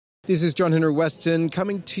This is John Henry Weston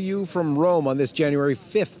coming to you from Rome on this January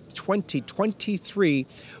 5th, 2023.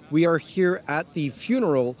 We are here at the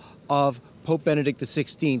funeral of Pope Benedict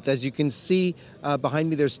XVI. As you can see behind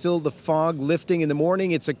me, there's still the fog lifting in the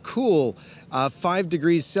morning. It's a cool 5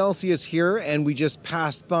 degrees Celsius here, and we just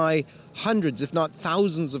passed by hundreds, if not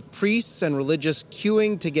thousands, of priests and religious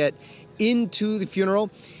queuing to get into the funeral.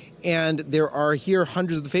 And there are here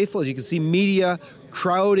hundreds of the faithful. As you can see, media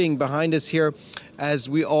crowding behind us here as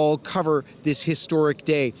we all cover this historic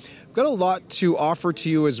day. We've got a lot to offer to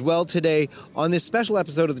you as well today on this special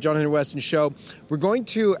episode of the John Henry Weston Show. We're going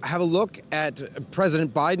to have a look at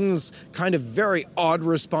President Biden's kind of very odd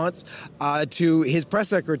response to his press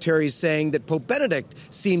secretary saying that Pope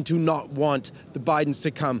Benedict seemed to not want the Bidens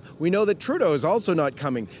to come. We know that Trudeau is also not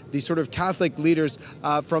coming. These sort of Catholic leaders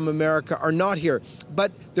from America are not here.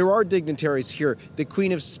 But there are dignitaries here. The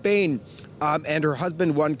Queen of Spain and her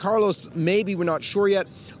husband, Juan Carlos, maybe we're not sure yet.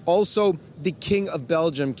 Also, the King of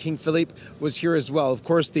Belgium, King Philippe, was here as well. Of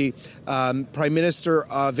course, the Prime Minister,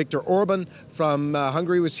 Viktor Orban from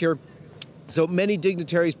Hungary, was here. So many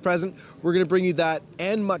dignitaries present. We're going to bring you that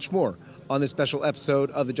and much more on this special episode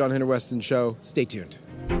of the John Henry Weston Show. Stay tuned.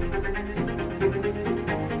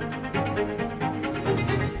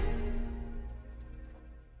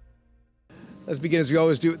 Let's begin as we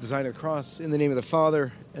always do with the sign of the cross. In the name of the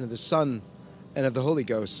Father, and of the Son, and of the Holy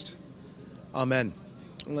Ghost. Amen.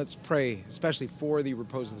 And let's pray, especially for the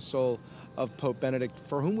repose of the soul of Pope Benedict,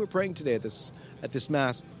 for whom we're praying today at this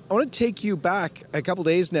Mass. I want to take you back a couple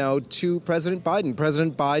days now to President Biden.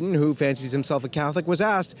 President Biden, who fancies himself a Catholic, was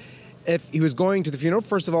asked if he was going to the funeral,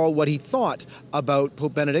 first of all, what he thought about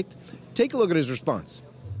Pope Benedict. Take a look at his response.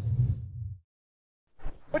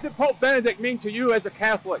 What did Pope Benedict mean to you as a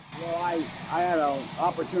Catholic? Well, I had an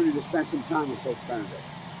opportunity to spend some time with Pope Benedict,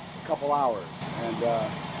 a couple hours, and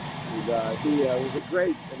he was a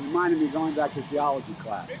great, it reminded me going back to theology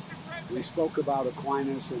class. We spoke about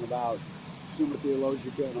Aquinas and about Summa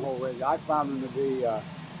Theologica and the whole range. I found him to be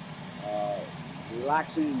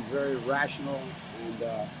relaxing, very rational,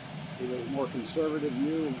 and he was a more conservative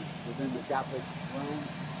view within the Catholic realm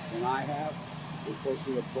than I have. We're close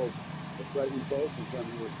to the present Pope in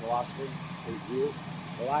terms of his philosophy, his view.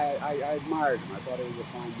 Well, I admired him. I thought he was a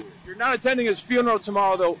fine man. You're not attending his funeral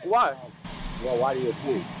tomorrow, though. Why? Well, why do you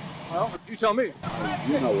think? Well, you tell me.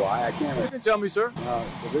 You know why. I can't. You can tell me, sir.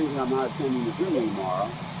 The reason I'm not attending the funeral tomorrow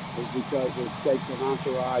is because it takes an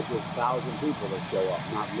entourage of 1,000 people to show up,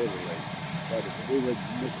 not literally. But we would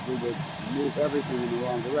move everything in the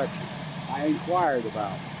wrong direction. I inquired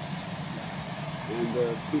about it. And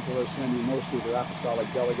people are sending mostly their apostolic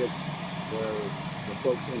delegates, the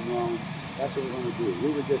folks in Rome. That's what we're going to do.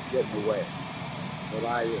 We were just getting away. But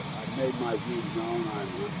I made my views known.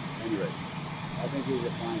 Anyway, I think he's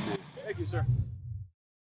a fine man. Thank you, sir.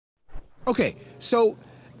 Okay, so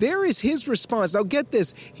there is his response. Now get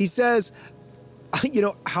this. He says,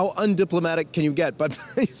 how undiplomatic can you get? But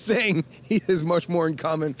he's saying he has much more in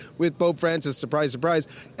common with Pope Francis, surprise,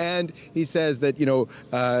 surprise. And he says that,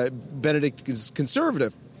 Benedict is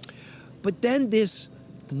conservative. But then this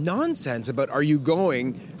nonsense about, are you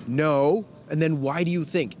going? No. And then why do you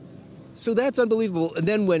think? So that's unbelievable. And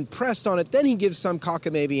then when pressed on it, then he gives some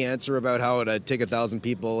cockamamie answer about how it'd take 1,000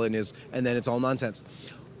 people and then it's all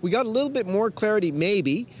nonsense. We got a little bit more clarity,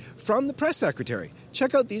 maybe, from the press secretary.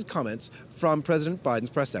 Check out these comments from President Biden's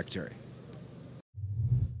press secretary.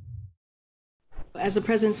 As the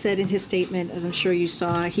president said in his statement, as I'm sure you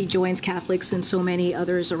saw, he joins Catholics and so many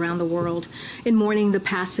others around the world in mourning the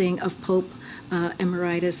passing of Pope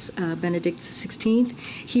Emeritus Benedict XVI.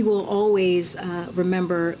 He will always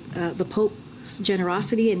remember the Pope's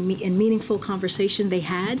generosity and meaningful conversation they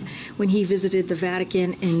had when he visited the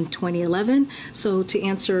Vatican in 2011. So to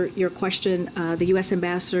answer your question, the U.S.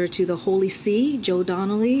 Ambassador to the Holy See, Joe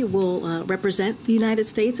Donnelly, will represent the United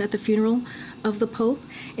States at the funeral of the Pope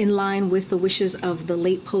in line with the wishes of the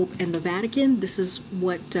late Pope and the Vatican. This is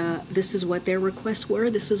what their requests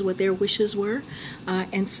were. This is what their wishes were.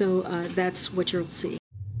 And so that's what you'll see.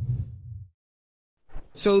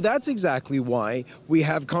 So that's exactly why we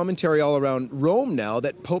have commentary all around Rome now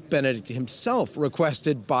that Pope Benedict himself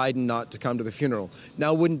requested Biden not to come to the funeral.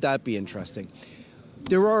 Now, wouldn't that be interesting?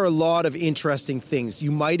 There are a lot of interesting things.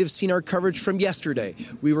 You might have seen our coverage from yesterday.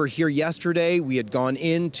 We were here yesterday. We had gone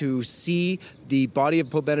in to see the body of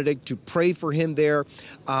Pope Benedict, to pray for him there.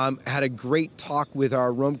 Had a great talk with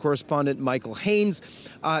our Rome correspondent, Michael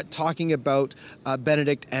Haynes, talking about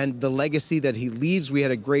Benedict and the legacy that he leaves. We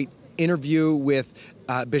had a great interview with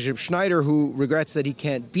Bishop Schneider, who regrets that he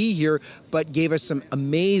can't be here, but gave us some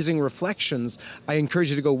amazing reflections. I encourage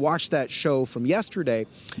you to go watch that show from yesterday.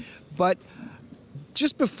 But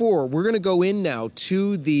just before, we're going to go in now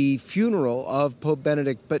to the funeral of Pope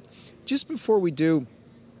Benedict, but just before we do,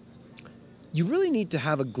 you really need to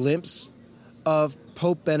have a glimpse of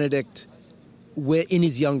Pope Benedict in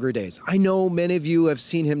his younger days. I know many of you have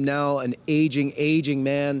seen him now, an aging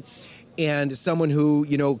man, and someone who,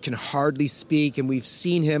 can hardly speak, and we've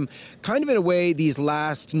seen him kind of in a way these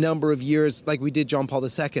last number of years, like we did John Paul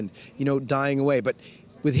II, dying away. But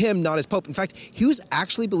with him, not as Pope. In fact, he was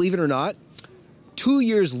actually, believe it or not, 2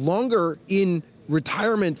 years longer in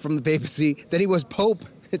retirement from the papacy than he was Pope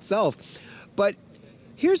itself. But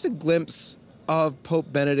here's a glimpse of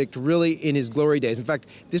Pope Benedict really in his glory days. In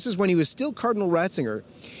fact, this is when he was still Cardinal Ratzinger.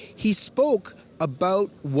 He spoke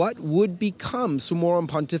about what would become Summorum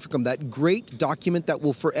Pontificum, that great document that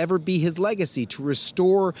will forever be his legacy to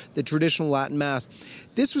restore the traditional Latin Mass.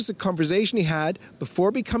 This was a conversation he had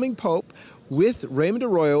before becoming Pope with Raymond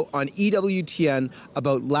Arroyo on EWTN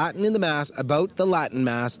about Latin in the Mass, about the Latin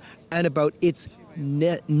Mass, and about its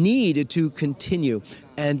need to continue.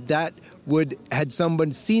 And that had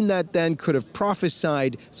someone seen that then, could have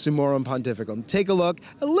prophesied Summorum Pontificum. Take a look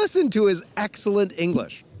and listen to his excellent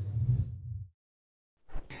English.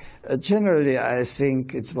 Generally, I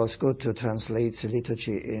think it was good to translate the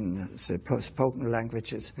liturgy in the spoken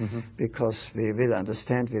languages, because we will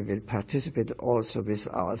understand, we will participate also with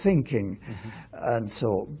our thinking. And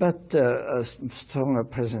so, but a stronger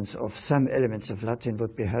presence of some elements of Latin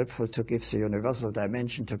would be helpful to give the universal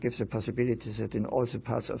dimension, to give the possibilities that in all the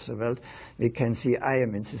parts of the world we can see I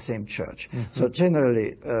am in the same church. So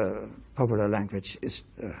generally, popular language is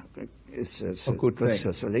a good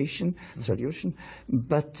solution,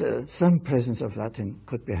 but some presence of Latin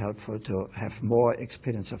could be helpful to have more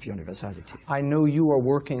experience of universality. I know you are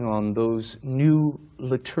working on those new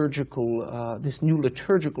liturgical, this new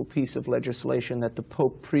liturgical piece of legislation that the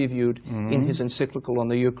Pope previewed in his encyclical on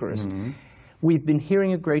the Eucharist. We've been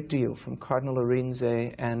hearing a great deal from Cardinal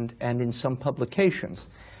Arinze and in some publications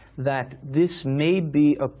that this may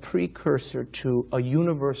be a precursor to a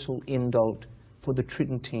universal indult for the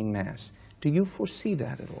Tridentine Mass. Do you foresee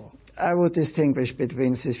that at all? I would distinguish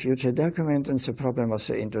between this future document and the problem of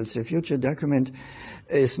the indults. The future document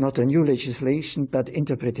is not a new legislation, but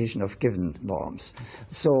interpretation of given norms.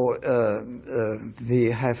 So we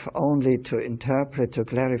have only to interpret, to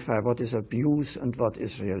clarify what is abuse and what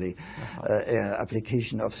is really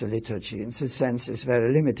application of the liturgy. In this sense, it's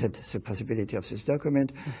very limited, the possibility of this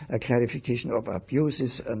document, a clarification of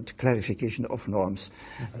abuses and clarification of norms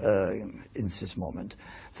in this moment.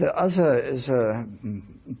 The other is a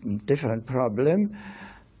different problem.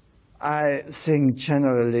 I think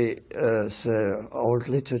generally the old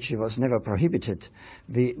liturgy was never prohibited.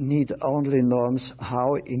 We need only norms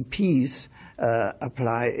how in peace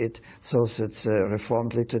apply it so that the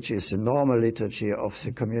Reformed liturgy is the normal liturgy of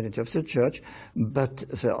the community of the Church, but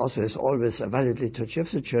the also is always a valid liturgy of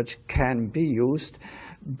the Church, can be used,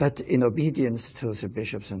 but in obedience to the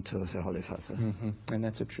bishops and to the Holy Father. And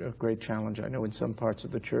that's a great challenge, I know, in some parts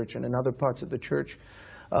of the Church. And in other parts of the Church,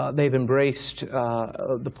 they've embraced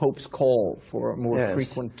the Pope's call for a more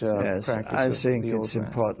frequent practice. I think it's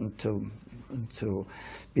important to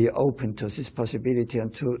be open to this possibility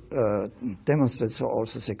and to demonstrate so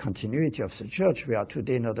also the continuity of the Church. We are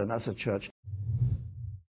today not another church.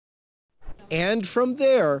 And from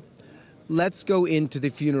there, let's go into the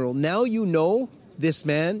funeral. Now you know this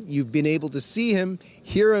man. You've been able to see him,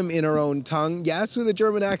 hear him in our own tongue. Yes, with a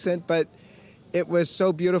German accent, but it was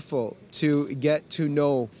so beautiful to get to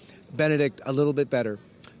know Benedict a little bit better.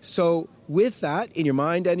 So with that in your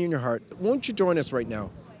mind and in your heart, won't you join us right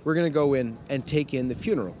now? We're going to go in and take in the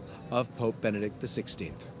funeral of Pope Benedict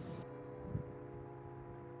XVI.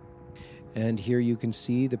 And here you can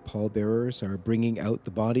see the pallbearers are bringing out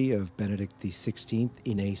the body of Benedict XVI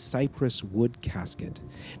in a cypress wood casket.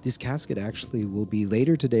 This casket actually will be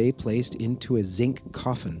later today placed into a zinc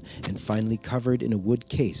coffin and finally covered in a wood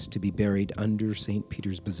case to be buried under St.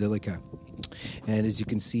 Peter's Basilica. And as you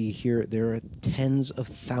can see here, there are tens of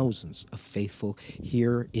thousands of faithful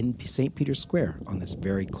here in St. Peter's Square on this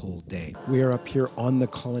very cold day. We are up here on the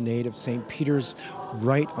colonnade of St. Peter's,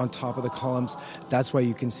 right on top of the columns. That's why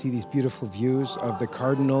you can see these beautiful views of the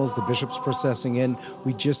cardinals, the bishops processing in.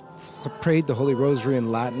 We just prayed the Holy Rosary in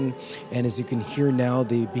Latin, and as you can hear now,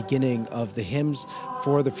 the beginning of the hymns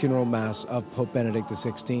for the funeral mass of Pope Benedict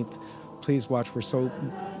XVI. Please watch. We're so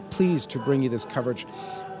pleased to bring you this coverage,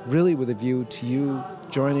 really with a view to you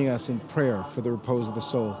joining us in prayer for the repose of the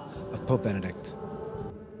soul of Pope Benedict.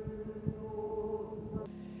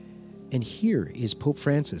 And here is Pope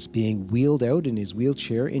Francis being wheeled out in his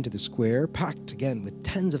wheelchair into the square, packed again with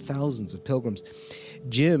tens of thousands of pilgrims.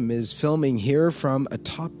 Jim is filming here from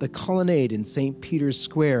atop the colonnade in St. Peter's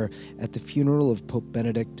Square at the funeral of Pope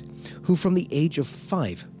Benedict, who from the age of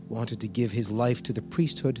 5 wanted to give his life to the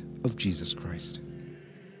priesthood of Jesus Christ.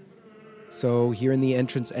 So here in the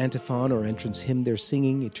entrance antiphon or entrance hymn they're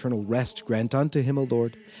singing, "Eternal rest grant unto him, O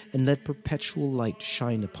Lord, and let perpetual light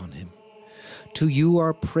shine upon him. To you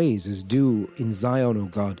our praise is due in Zion, O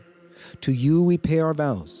God. To you we pay our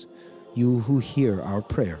vows, you who hear our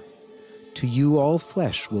prayer. To you all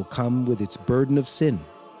flesh will come with its burden of sin.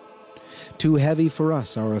 Too heavy for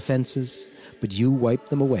us our offenses, but you wipe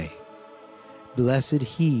them away. Blessed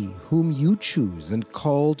he whom you choose and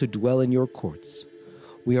call to dwell in your courts.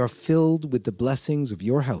 We are filled with the blessings of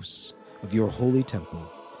your house, of your holy temple.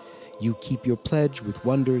 You keep your pledge with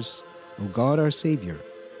wonders, O God our Savior,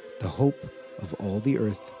 the hope of all the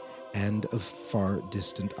earth and of far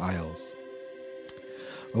distant isles.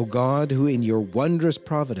 O God, who in your wondrous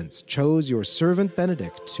providence chose your servant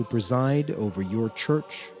Benedict to preside over your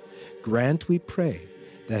church, grant, we pray,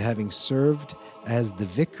 that having served as the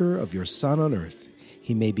vicar of your Son on earth,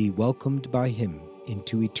 he may be welcomed by him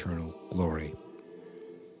into eternal glory."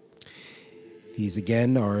 These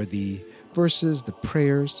again are the verses, the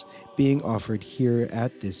prayers being offered here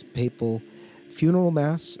at this papal funeral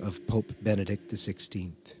mass of Pope Benedict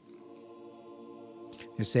XVI.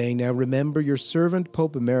 They're saying, "Now remember your servant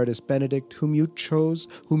Pope Emeritus Benedict, whom you chose,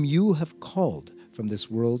 whom you have called from this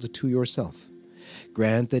world to yourself.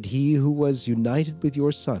 Grant that he who was united with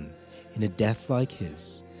your Son in a death like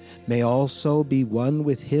his may also be one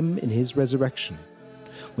with him in his resurrection,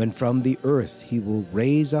 when from the earth he will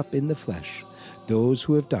raise up in the flesh those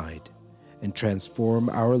who have died, and transform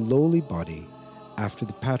our lowly body after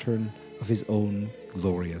the pattern of his own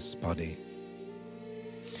glorious body.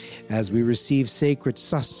 As we receive sacred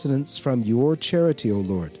sustenance from your charity, O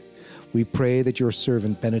Lord, we pray that your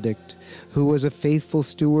servant Benedict, who was a faithful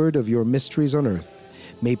steward of your mysteries on earth,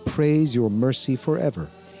 may praise your mercy forever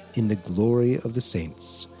in the glory of the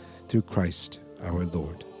saints, through Christ our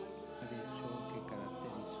Lord."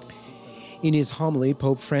 In his homily,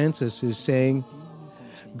 Pope Francis is saying,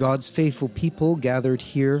 "God's faithful people gathered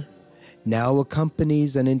here now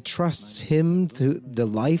accompanies and entrusts him to the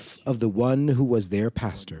life of the one who was their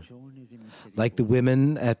pastor. Like the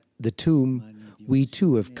women at the tomb, we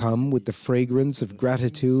too have come with the fragrance of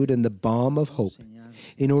gratitude and the balm of hope,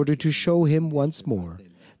 in order to show him once more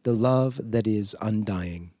the love that is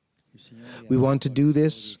undying. We want to do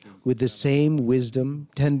this with the same wisdom,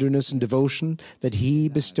 tenderness, and devotion that he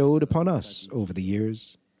bestowed upon us over the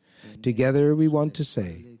years. Together we want to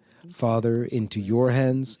say, Father, into your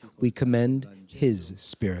hands we commend his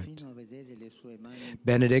spirit.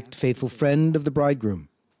 Benedict, faithful friend of the bridegroom,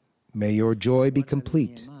 may your joy be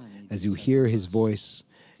complete as you hear his voice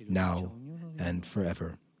now and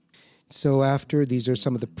forever." So after, these are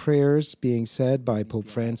some of the prayers being said by Pope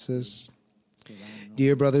Francis.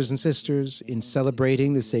 Dear brothers and sisters, in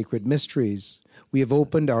celebrating the sacred mysteries, we have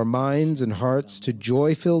opened our minds and hearts to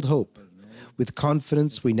joy-filled hope. With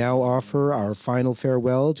confidence, we now offer our final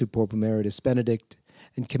farewell to Pope Emeritus Benedict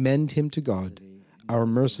and commend him to God, our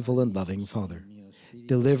merciful and loving Father.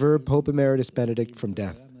 Deliver Pope Emeritus Benedict from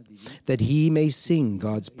death, that he may sing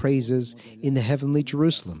God's praises in the heavenly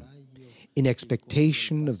Jerusalem, in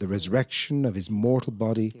expectation of the resurrection of his mortal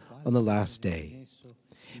body on the last day.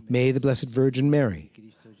 May the Blessed Virgin Mary,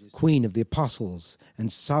 Queen of the Apostles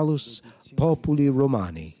and Salus Populi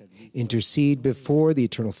Romani, intercede before the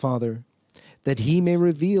Eternal Father, that he may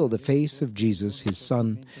reveal the face of Jesus, his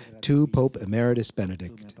Son, to Pope Emeritus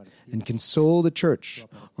Benedict, and console the Church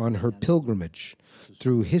on her pilgrimage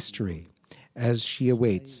through history as she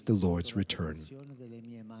awaits the Lord's return.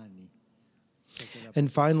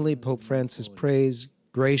 And finally, Pope Francis prays,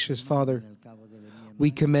 Gracious Father,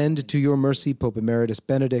 we commend to your mercy Pope Emeritus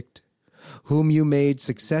Benedict, whom you made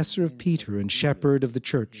successor of Peter and shepherd of the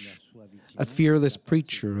Church, a fearless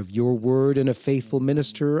preacher of your word and a faithful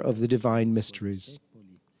minister of the divine mysteries.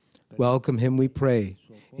 Welcome him, we pray,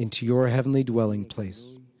 into your heavenly dwelling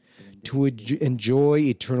place, to enjoy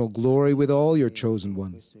eternal glory with all your chosen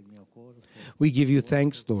ones. We give you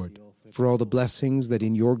thanks, Lord, for all the blessings that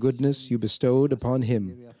in your goodness you bestowed upon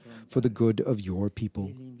him for the good of your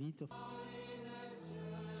people.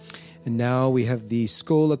 And now we have the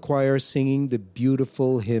Schola Choir singing the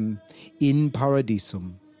beautiful hymn, In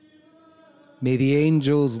Paradisum. May the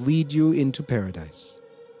angels lead you into paradise.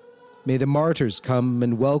 May the martyrs come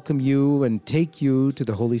and welcome you and take you to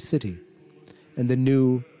the holy city and the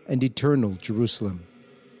new and eternal Jerusalem.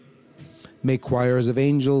 May choirs of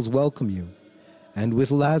angels welcome you, and with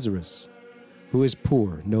Lazarus, who is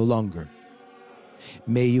poor no longer,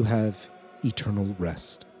 may you have eternal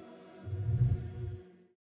rest.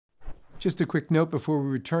 Just a quick note before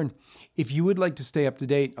we return. If you would like to stay up to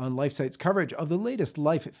date on LifeSite's coverage of the latest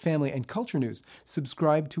life, family, and culture news,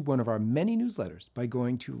 subscribe to one of our many newsletters by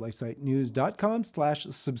going to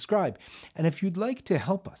lifesitenews.com/subscribe. And if you'd like to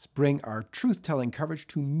help us bring our truth-telling coverage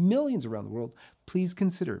to millions around the world, please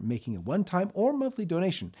consider making a one-time or monthly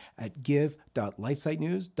donation at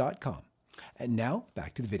give.lifesitenews.com. And now,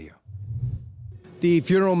 back to the video. The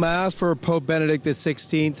funeral mass for Pope Benedict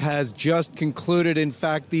XVI has just concluded. In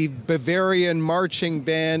fact, the Bavarian marching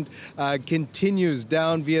band continues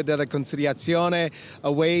down Via della Conciliazione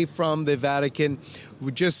away from the Vatican.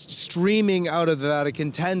 We're just streaming out of the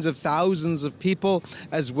Vatican, tens of thousands of people,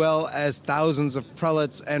 as well as thousands of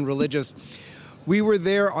prelates and religious. We were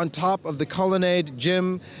there on top of the colonnade.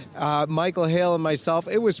 Jim, Michael Hale, and myself.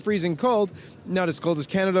 It was freezing cold. Not as cold as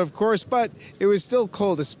Canada, of course, but it was still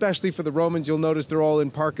cold, especially for the Romans. You'll notice they're all in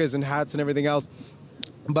parkas and hats and everything else.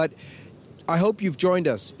 But I hope you've joined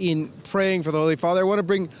us in praying for the Holy Father. I want to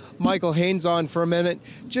bring Michael Haynes on for a minute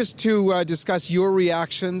just to discuss your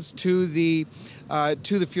reactions to the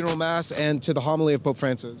funeral mass and to the homily of Pope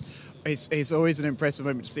Francis. It's always an impressive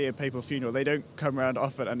moment to see a papal funeral. They don't come around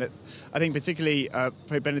often, and I think particularly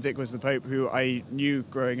Pope Benedict was the Pope who I knew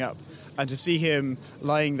growing up, and to see him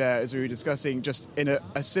lying there, as we were discussing, just in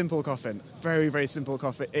a simple coffin, very, very simple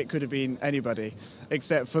coffin. It could have been anybody,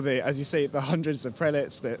 except for as you say, the hundreds of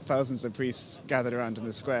prelates, the thousands of priests gathered around in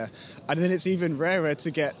the square. And then it's even rarer to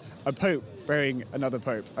get a Pope burying another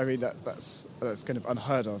Pope. I mean, that's kind of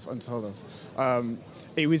unheard of, untold of.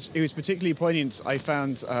 It was particularly poignant. I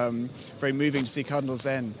found very moving to see Cardinal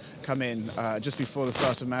Zen come in just before the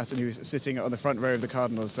start of Mass, and he was sitting on the front row of the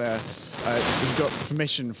cardinals there. He got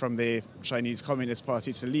permission from the Chinese Communist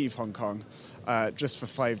Party to leave Hong Kong just for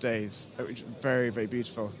 5 days, which was very, very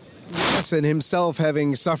beautiful. Yes, and himself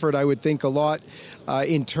having suffered, I would think, a lot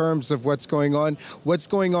in terms of what's going on. What's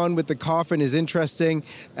going on with the coffin is interesting.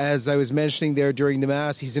 As I was mentioning there during the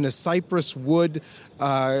Mass, he's in a cypress wood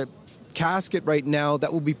casket right now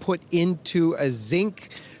that will be put into a zinc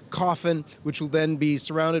coffin, which will then be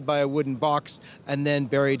surrounded by a wooden box and then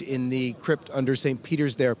buried in the crypt under St.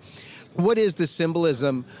 Peter's there. What is the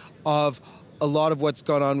symbolism of a lot of what's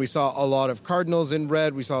gone on? We saw a lot of cardinals in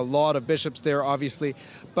red. We saw a lot of bishops there, obviously.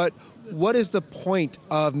 But what is the point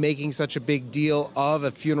of making such a big deal of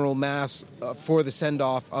a funeral mass for the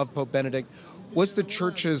send-off of Pope Benedict? What's the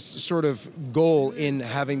Church's sort of goal in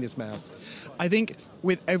having this mass? I think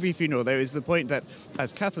with every funeral, there is the point that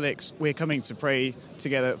as Catholics, we're coming to pray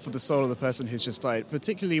together for the soul of the person who's just died,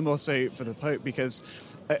 particularly more so for the Pope, because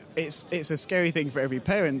it's a scary thing for every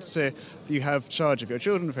parent. So you have charge of your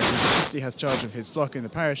children, for every priest, he has charge of his flock in the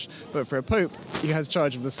parish, but for a Pope, he has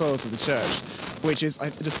charge of the souls of the Church, which is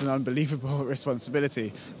just an unbelievable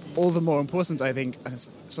responsibility. All the more important, I think, and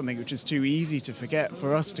it's something which is too easy to forget,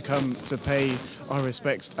 for us to come to pay our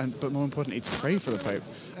respects, but more importantly, to pray for the Pope.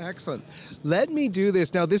 Excellent. Let me do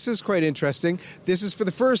this. Now, this is quite interesting. This is for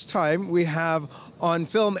the first time we have on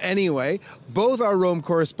film anyway, both our Rome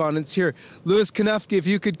correspondents here. Louis Kanufke, if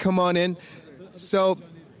you could come on in. So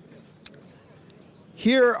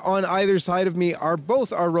here on either side of me are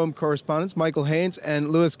both our Rome correspondents, Michael Haynes and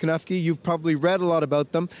Louis Kanufke. You've probably read a lot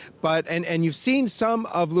about them, and you've seen some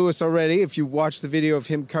of Louis already if you watch the video of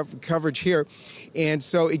him coverage here. And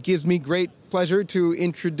so it gives me great pleasure to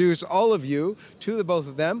introduce all of you to the both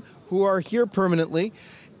of them who are here permanently.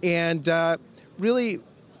 And really,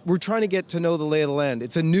 we're trying to get to know the lay of the land.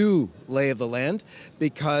 It's a new lay of the land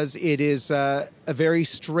because it is a very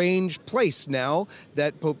strange place now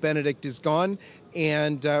that Pope Benedict is gone,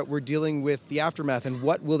 and we're dealing with the aftermath. And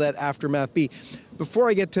what will that aftermath be? Before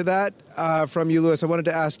I get to that from you, Louis, I wanted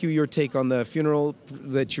to ask you your take on the funeral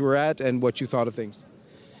that you were at and what you thought of things.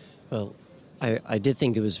 Well, I did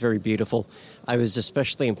think it was very beautiful. I was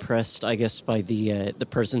especially impressed, I guess, by the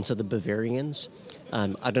presence of the Bavarians.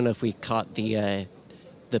 I don't know if we caught the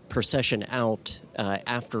procession out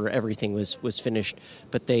after everything was finished,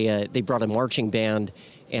 but they brought a marching band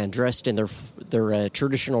and dressed in their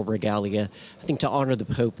traditional regalia, I think, to honor the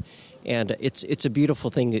Pope. And it's a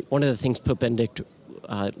beautiful thing. One of the things Pope Benedict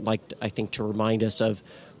liked, I think, to remind us of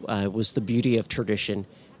was the beauty of tradition.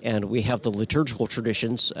 And we have the liturgical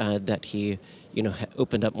traditions that he,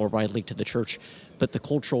 opened up more widely to the Church, but the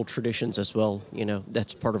cultural traditions as well.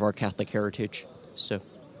 That's part of our Catholic heritage. So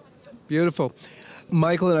beautiful.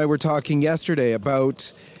 Michael and I were talking yesterday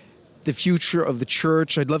about the future of the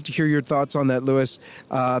Church. I'd love to hear your thoughts on that, Louis.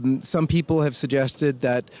 Some people have suggested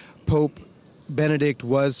that Pope Benedict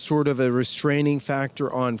was sort of a restraining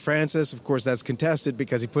factor on Francis. Of course, that's contested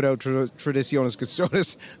because he put out Traditionis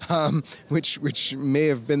Custodes, which may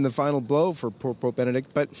have been the final blow for Pope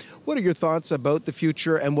Benedict. But what are your thoughts about the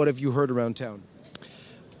future, and what have you heard around town?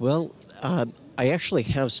 Well, I actually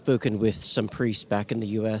have spoken with some priests back in the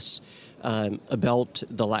U.S. About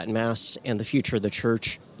the Latin Mass and the future of the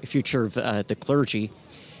Church, the future of the clergy.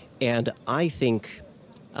 And I think,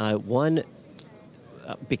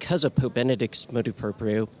 because of Pope Benedict's motu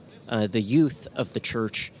proprio, the youth of the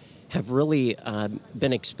Church have really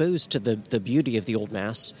been exposed to the beauty of the Old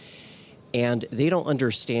Mass, and they don't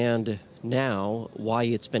understand now why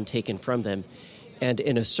it's been taken from them. And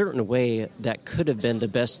in a certain way, that could have been the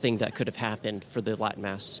best thing that could have happened for the Latin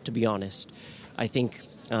Mass, to be honest. I think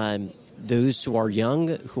those who are young,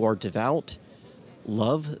 who are devout,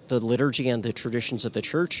 love the liturgy and the traditions of the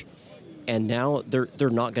Church, and now they're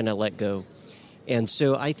not going to let go. And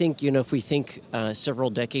so I think, if we think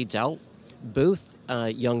several decades out, both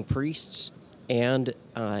young priests and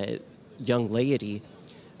young laity,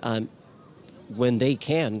 when they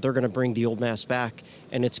can, they're going to bring the Old Mass back,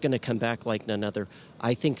 and it's going to come back like none other.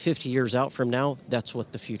 I think 50 years out from now, that's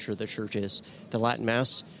what the future of the Church is. The Latin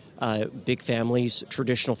Mass, big families,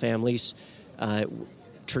 traditional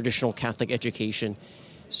Catholic education.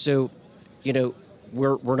 So,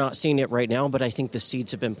 we're not seeing it right now, but I think the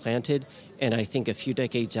seeds have been planted, and I think a few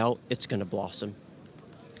decades out, it's going to blossom.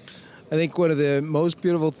 I think one of the most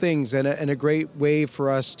beautiful things and a great way for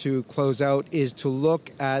us to close out is to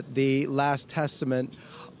look at the last testament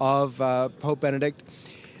of Pope Benedict.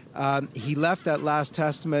 He left that last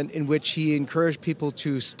testament in which he encouraged people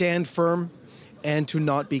to stand firm and to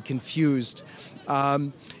not be confused. I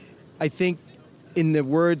think in the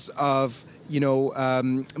words of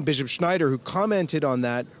Bishop Schneider, who commented on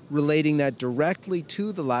that, relating that directly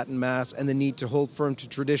to the Latin Mass and the need to hold firm to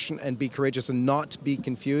tradition and be courageous and not be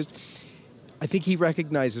confused, I think he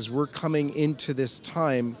recognizes we're coming into this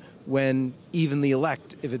time when even the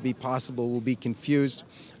elect, if it be possible, will be confused.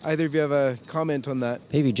 Either of you have a comment on that?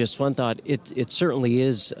 Maybe just one thought. It certainly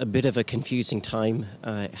is a bit of a confusing time.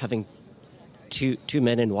 Having two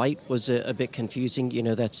men in white was a bit confusing.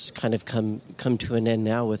 That's kind of come to an end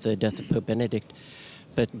now with the death of Pope Benedict.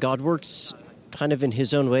 But God works kind of in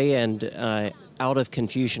his own way, and out of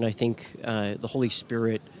confusion, I think the Holy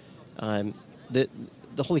Spirit,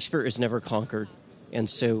 the Holy Spirit is never conquered. And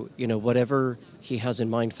so, whatever he has in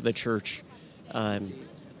mind for the Church, that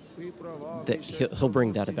he'll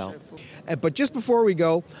bring that about. But just before we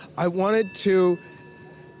go, I wanted to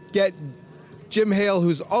get Jim Hale,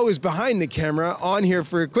 who's always behind the camera, on here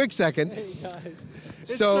for a quick second. Hey, guys.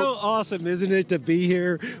 It's so awesome, isn't it, to be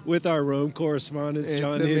here with our Rome correspondent,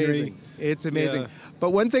 John Henry. It's amazing. Yeah. But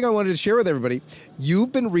one thing I wanted to share with everybody,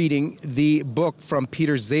 you've been reading the book from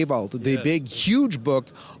Peter Sebald, the big, huge book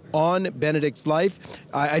on Benedict's life.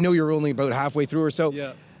 I know you're only about halfway through or so.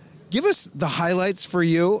 Yeah. Give us the highlights for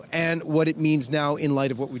you and what it means now in light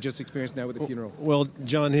of what we just experienced now with the funeral. Well,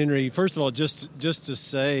 John Henry, first of all, just to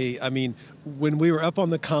say, when we were up on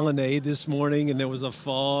the colonnade this morning and there was a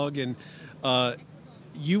fog, and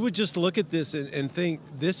you would just look at this and think,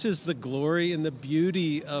 this is the glory and the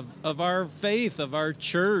beauty of our faith, of our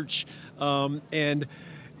church. And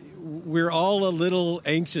we're all a little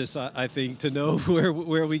anxious, I think, to know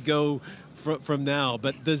where we go from now.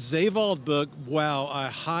 But the Sebald book, wow, I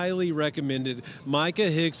highly recommend it. Micah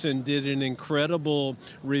Hickson did an incredible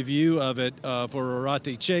review of it for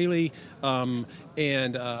Orate Caeli,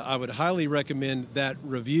 and I would highly recommend that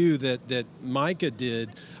review that Micah did.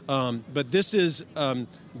 But this is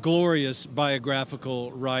glorious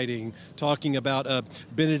biographical writing, talking about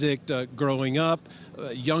Benedict growing up,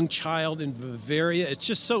 a young child in Bavaria. It's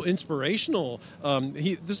just so inspirational.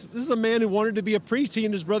 This is a man who wanted to be a priest. He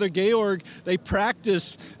and his brother Georg, they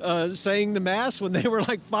practiced saying the Mass when they were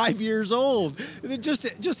like 5 years old.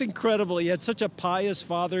 Just incredible. He had such a pious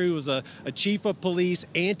father who was a chief of police,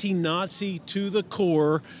 anti-Nazi to the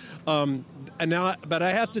core. But I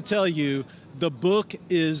have to tell you, the book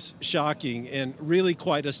is shocking and really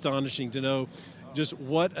quite astonishing to know just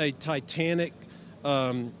what a titanic,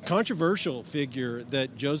 controversial figure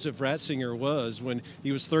that Joseph Ratzinger was when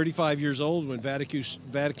he was 35 years old when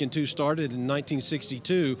Vatican II started in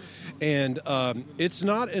 1962. And it's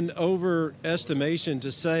not an overestimation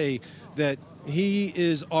to say that he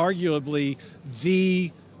is arguably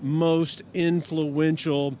the most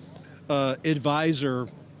influential advisor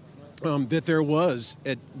that there was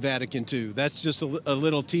at Vatican II. That's just a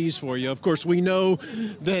little tease for you. Of course, we know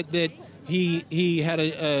that he had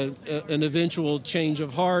an eventual change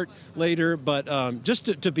of heart later, but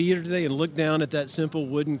just to be here today and look down at that simple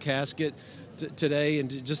wooden casket, today,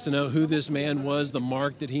 and just to know who this man was, the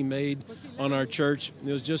mark that he made on our church,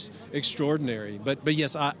 it was just extraordinary. But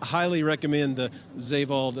yes, I highly recommend the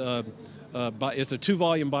Zewald. It's a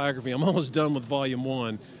 2-volume biography. I'm almost done with volume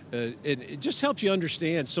 1. It just helps you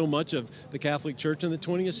understand so much of the Catholic Church in the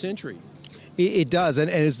 20th century. It does, and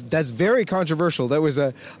that's very controversial. There was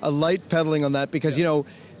a light peddling on that because,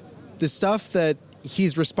 the stuff that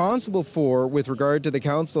he's responsible for with regard to the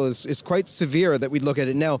council is quite severe that we look at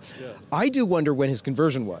it now. Yeah. I do wonder when his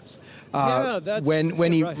conversion was.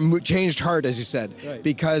 When he changed heart, as you said,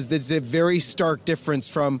 because there's a very stark difference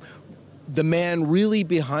from the man really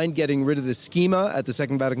behind getting rid of the schema at the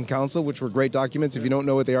Second Vatican Council, which were great documents. If you don't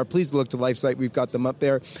know what they are, please look to LifeSite. We've got them up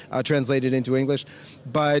there, translated into English.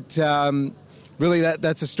 But really,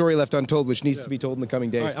 that's a story left untold, which needs to be told in the coming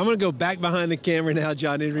days. All right, I'm going to go back behind the camera now,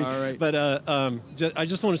 John Henry. All right. But I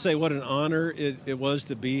just want to say what an honor it was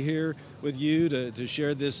to be here with you, to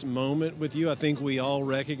share this moment with you. I think we all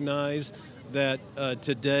recognize that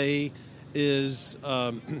today is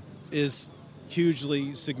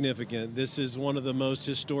hugely significant. This is one of the most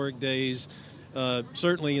historic days,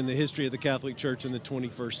 certainly in the history of the Catholic Church in the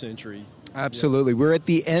 21st century. Absolutely. We're at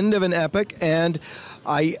the end of an epoch, and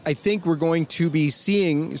I think we're going to be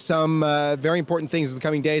seeing some very important things in the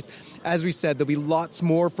coming days. As we said, there'll be lots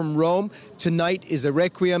more from Rome. Tonight is a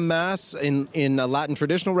Requiem Mass in a Latin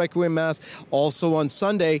traditional Requiem Mass. Also on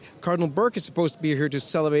Sunday, Cardinal Burke is supposed to be here to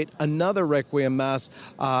celebrate another Requiem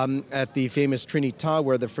Mass at the famous Trinità,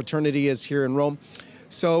 where the fraternity is here in Rome.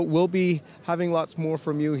 So we'll be having lots more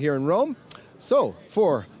from you here in Rome. So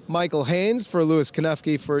for Michael Haynes, for Louis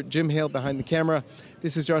Konofsky, for Jim Hale behind the camera,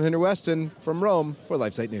 this is John Henry Weston from Rome for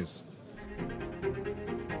LifeSite News.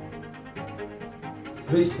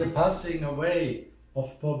 With the passing away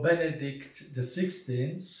of Pope Benedict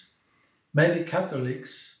XVI, many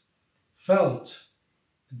Catholics felt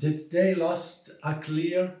that they lost a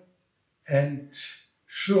clear and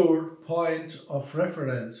sure point of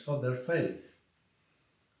reference for their faith.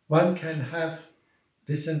 One can have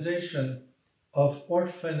the sensation of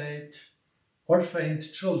orphaned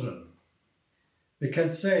children. We can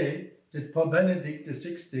say that Pope Benedict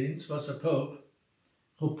XVI was a pope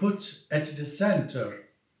who put at the center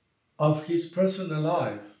of his personal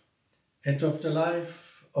life and of the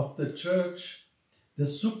life of the Church the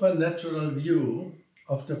supernatural view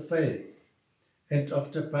of the faith and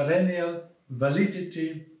of the perennial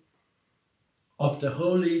validity of the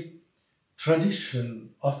holy tradition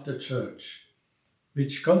of the Church,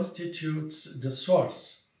 which constitutes the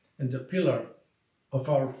source and the pillar of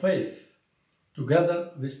our faith,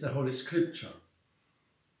 together with the Holy Scripture.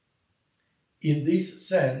 In this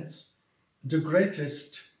sense, the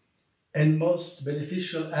greatest and most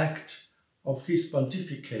beneficial act of his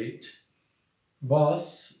pontificate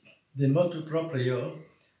was the motu proprio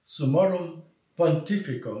Summorum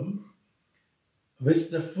Pontificum, with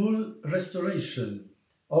the full restoration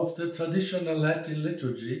of the traditional Latin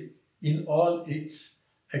liturgy in all its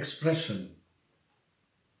expression.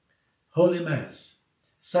 Holy Mass,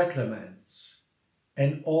 sacraments,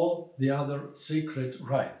 and all the other sacred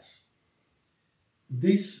rites.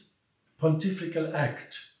 This pontifical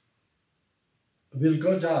act will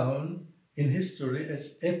go down in history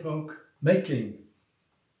as epoch-making.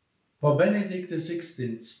 Pope Benedict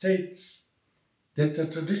XVI states that the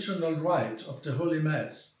traditional rite of the Holy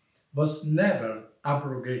Mass was never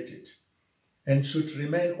abrogated and should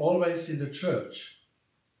remain always in the Church,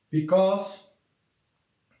 because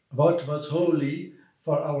what was holy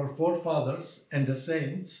for our forefathers and the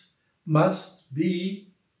saints must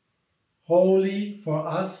be holy for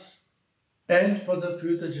us and for the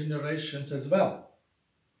future generations as well.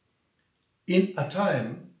 In a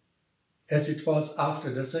time, as it was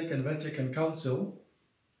after the Second Vatican Council,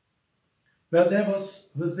 where there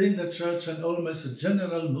was within the Church an almost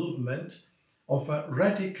general movement of a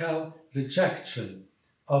radical rejection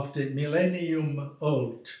of the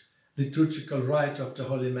millennium-old liturgical rite of the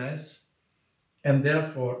Holy Mass, and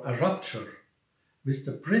therefore a rupture with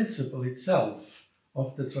the principle itself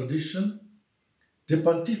of the tradition, the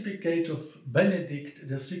pontificate of Benedict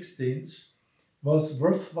XVI was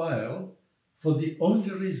worthwhile for the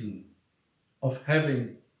only reason of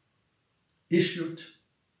having issued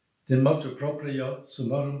the motu proprio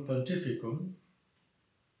Summorum Pontificum,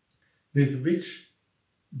 with which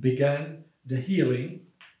began the healing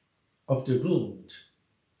of the wound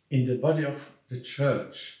in the body of the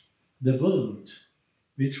Church, the wound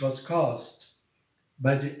which was caused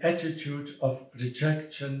by the attitude of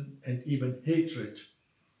rejection and even hatred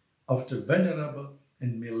of the venerable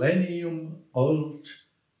and millennium-old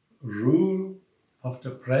rule of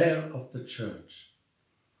the prayer of the Church.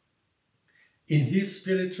 In his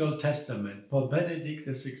spiritual testament, Pope Benedict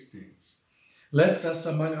XVI left us,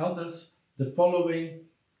 among others, the following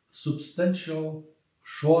substantial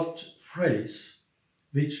short phrase,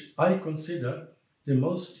 which I consider the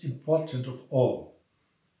most important of all.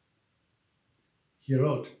 He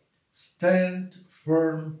wrote, "Stand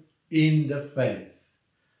firm in the faith.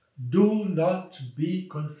 Do not be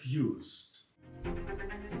confused."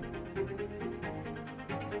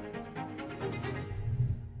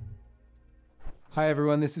 Hi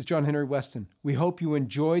everyone, this is John Henry Weston. We hope you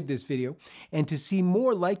enjoyed this video, and to see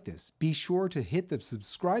more like this, be sure to hit the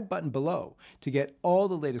subscribe button below to get all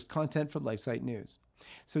the latest content from LifeSite News.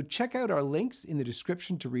 So check out our links in the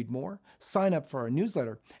description to read more, sign up for our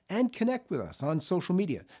newsletter, and connect with us on social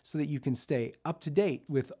media so that you can stay up to date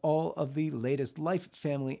with all of the latest life,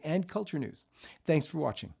 family, and culture news. Thanks for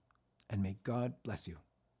watching, and may God bless you.